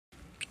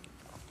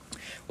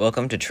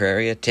Welcome to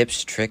Terraria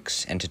Tips,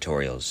 Tricks, and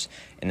Tutorials.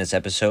 In this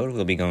episode,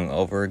 we'll be going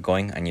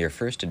on your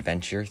first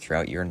adventure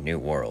throughout your new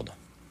world.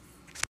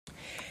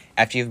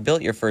 After you've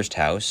built your first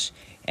house,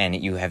 and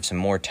you have some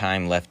more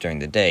time left during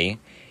the day,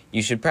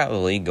 you should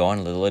probably go on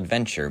a little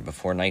adventure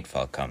before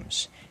nightfall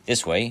comes.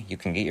 This way, you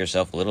can get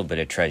yourself a little bit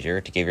of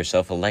treasure to give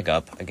yourself a leg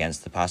up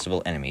against the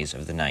possible enemies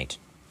of the night.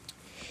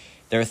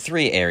 There are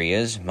 3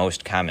 areas,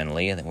 most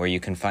commonly, where you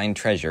can find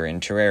treasure in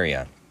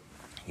Terraria.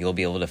 You'll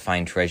be able to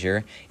find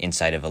treasure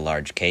inside of a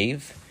large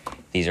cave.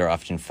 These are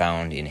often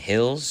found in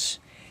hills,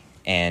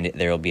 and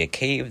there will be a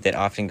cave that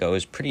often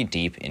goes pretty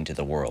deep into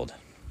the world.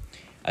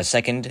 A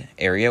second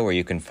area where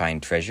you can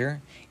find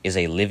treasure is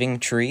a living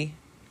tree.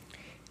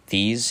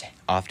 These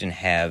often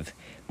have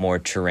more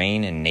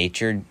terrain and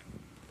nature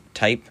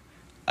type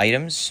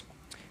items.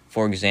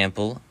 For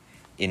example,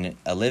 in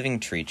a living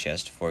tree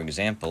chest,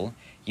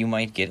 you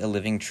might get a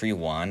living tree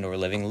wand or a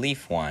living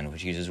leaf wand,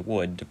 which uses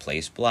wood to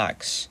place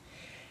blocks.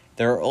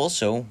 There are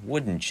also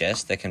wooden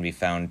chests that can be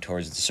found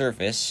towards the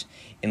surface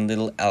in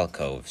little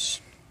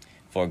alcoves.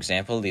 For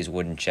example, these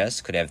wooden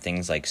chests could have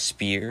things like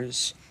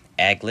spears,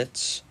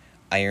 aglets,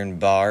 iron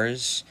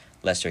bars,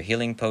 lesser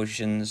healing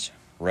potions,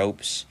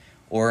 ropes,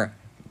 or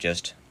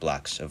just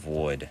blocks of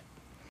wood.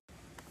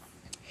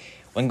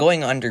 When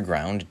going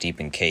underground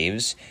deep in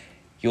caves,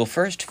 you'll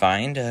first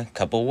find a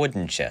couple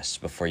wooden chests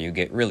before you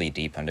get really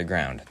deep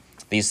underground.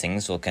 These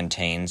things will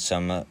contain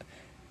some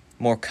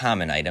more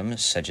common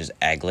items, such as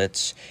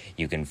aglets.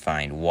 You can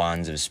find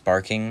wands of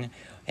sparking,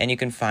 and you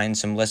can find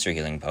some lesser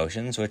healing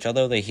potions, which,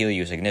 although they heal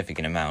you a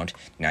significant amount, do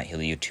not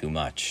heal you too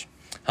much.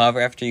 However,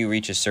 after you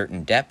reach a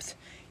certain depth,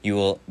 you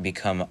will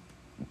become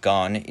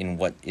gone in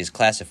what is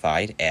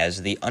classified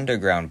as the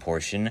underground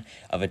portion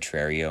of a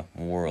Terraria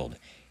world.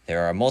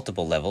 There are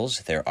multiple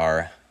levels. There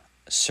are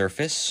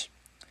surface,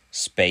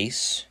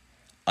 space,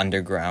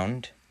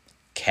 underground,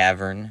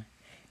 cavern,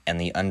 and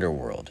the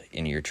underworld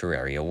in your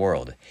Terraria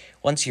world.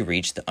 Once you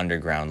reach the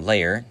underground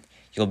layer,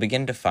 you'll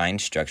begin to find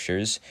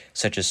structures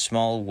such as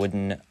small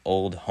wooden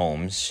old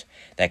homes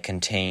that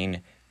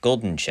contain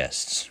golden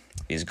chests.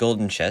 These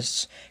golden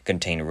chests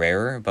contain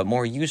rarer but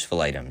more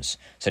useful items,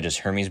 such as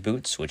Hermes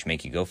boots, which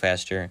make you go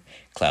faster,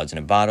 clouds in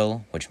a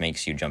bottle, which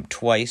makes you jump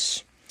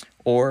twice,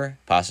 or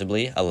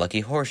possibly a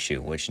lucky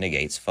horseshoe, which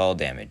negates fall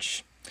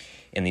damage.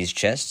 In these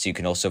chests, you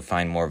can also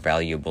find more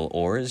valuable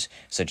ores,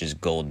 such as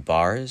gold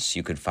bars,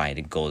 you could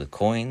find gold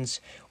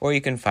coins, or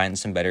you can find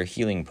some better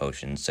healing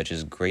potions, such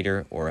as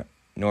greater or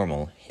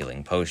normal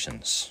healing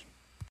potions.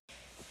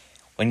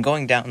 When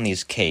going down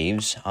these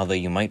caves, although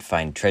you might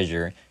find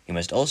treasure, you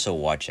must also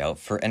watch out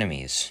for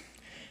enemies.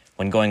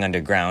 When going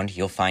underground,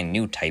 you'll find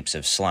new types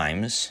of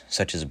slimes,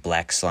 such as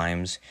black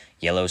slimes,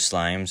 yellow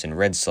slimes, and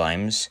red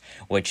slimes,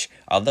 which,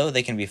 although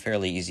they can be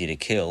fairly easy to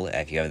kill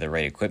if you have the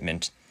right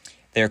equipment,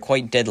 they are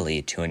quite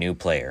deadly to a new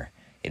player.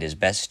 It is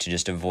best to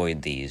just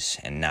avoid these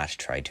and not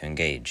try to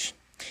engage.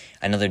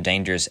 Another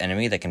dangerous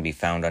enemy that can be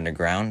found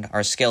underground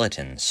are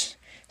skeletons.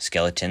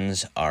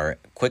 Skeletons are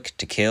quick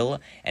to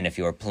kill, and if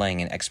you are playing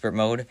in expert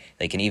mode,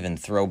 they can even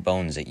throw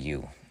bones at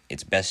you.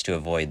 It's best to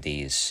avoid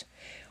these.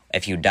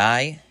 If you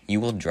die, you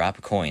will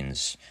drop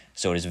coins,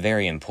 so it is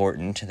very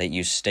important that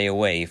you stay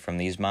away from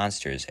these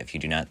monsters if you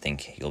do not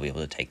think you'll be able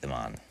to take them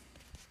on.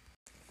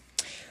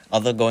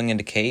 Although going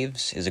into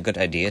caves is a good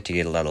idea to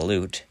get a lot of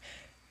loot,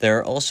 there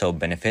are also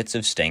benefits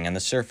of staying on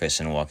the surface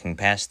and walking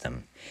past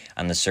them.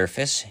 On the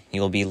surface, you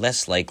will be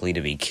less likely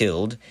to be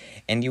killed,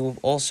 and you will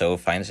also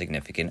find a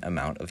significant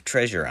amount of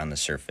treasure on the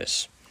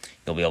surface.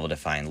 You'll be able to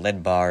find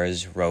lead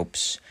bars,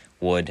 ropes,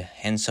 wood,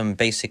 and some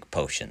basic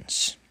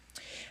potions.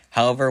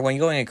 However, when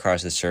going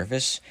across the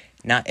surface,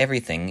 not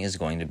everything is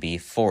going to be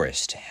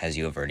forest, as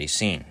you have already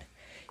seen.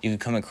 You can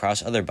come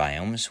across other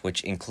biomes,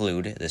 which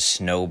include the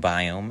snow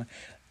biome,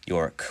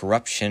 your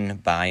corruption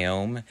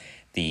biome,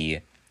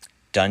 the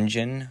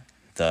dungeon,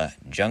 the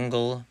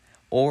jungle,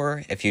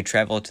 or if you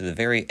travel to the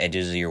very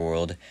edges of your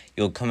world,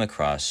 you'll come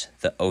across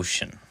the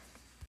ocean.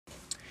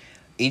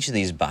 Each of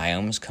these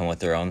biomes come with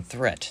their own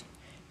threat.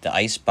 The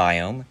ice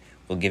biome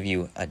will give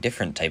you a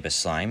different type of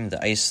slime,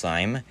 the ice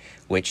slime,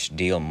 which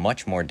deal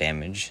much more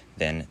damage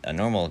than a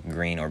normal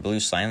green or blue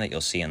slime that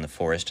you'll see in the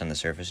forest on the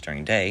surface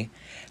during day.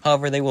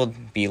 However, they will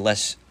be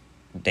less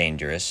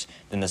dangerous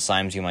than the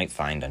slimes you might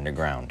find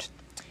underground.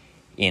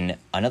 In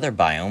another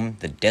biome,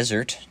 the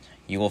desert,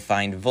 you will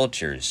find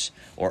vultures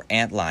or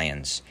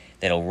antlions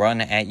that'll run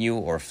at you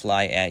or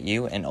fly at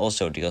you and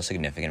also deal a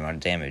significant amount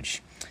of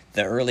damage.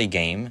 The early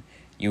game,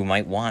 you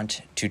might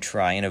want to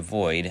try and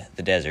avoid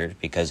the desert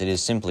because it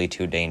is simply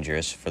too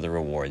dangerous for the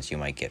rewards you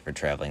might get for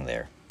traveling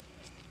there.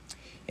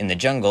 In the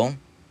jungle,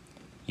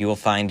 you will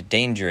find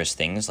dangerous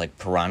things like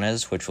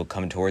piranhas, which will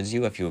come towards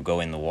you if you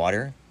go in the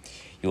water.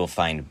 You will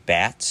find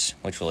bats,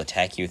 which will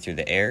attack you through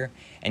the air,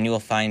 and you will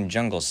find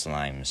jungle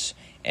slimes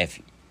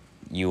if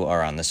you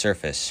are on the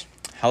surface.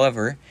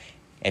 However,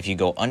 if you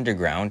go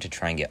underground to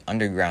try and get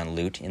underground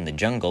loot in the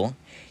jungle,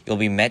 you'll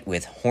be met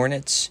with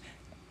hornets,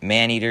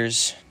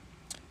 man-eaters,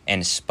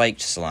 and spiked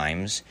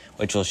slimes,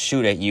 which will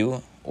shoot at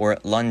you or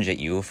lunge at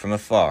you from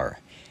afar.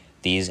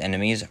 These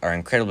enemies are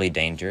incredibly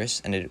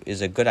dangerous, and it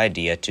is a good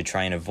idea to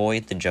try and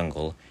avoid the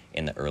jungle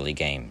in the early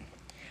game.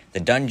 The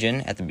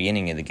dungeon at the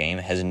beginning of the game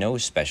has no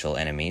special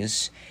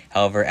enemies.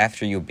 However,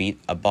 after you beat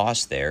a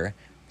boss there,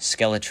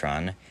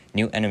 Skeletron,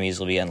 new enemies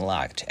will be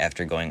unlocked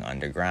after going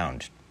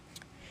underground.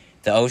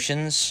 The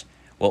oceans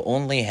will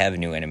only have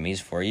new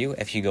enemies for you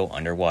if you go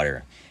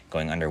underwater.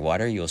 Going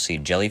underwater, you will see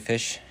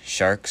jellyfish,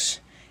 sharks,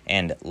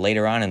 and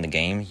later on in the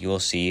game, you will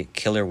see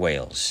killer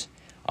whales.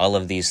 All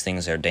of these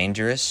things are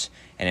dangerous,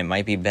 and it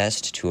might be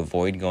best to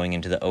avoid going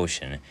into the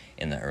ocean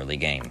in the early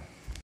game.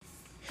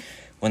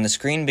 When the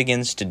screen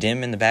begins to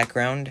dim in the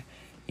background,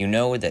 you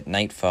know that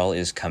nightfall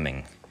is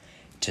coming.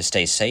 To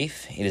stay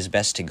safe, it is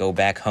best to go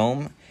back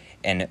home,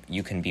 and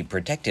you can be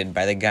protected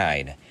by the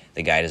guide.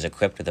 The guide is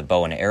equipped with a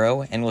bow and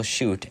arrow and will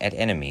shoot at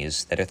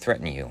enemies that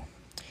threaten you.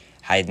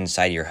 Hide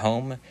inside your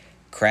home,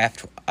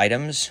 craft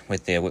items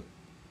with the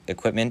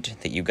equipment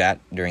that you got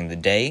during the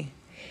day,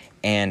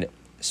 and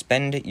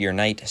spend your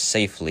night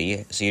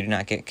safely so you do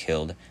not get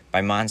killed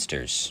by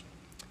monsters.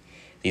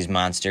 These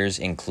monsters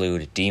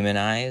include demon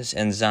eyes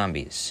and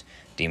zombies.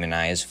 Demon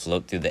eyes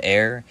float through the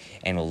air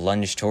and will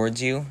lunge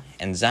towards you,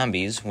 and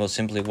zombies will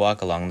simply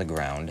walk along the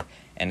ground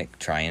and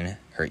try and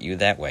hurt you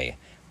that way.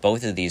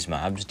 Both of these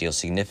mobs deal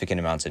significant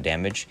amounts of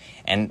damage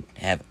and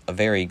have a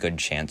very good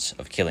chance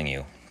of killing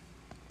you.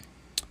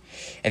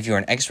 If you're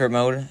in expert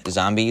mode,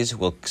 zombies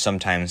will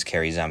sometimes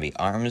carry zombie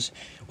arms,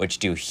 which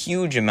do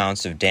huge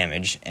amounts of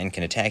damage and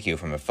can attack you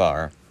from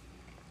afar.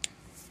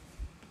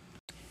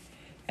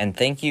 And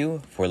thank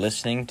you for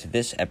listening to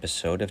this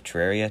episode of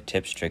Terraria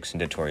Tips, Tricks,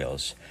 and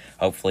Tutorials.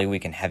 Hopefully we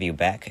can have you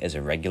back as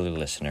a regular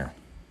listener.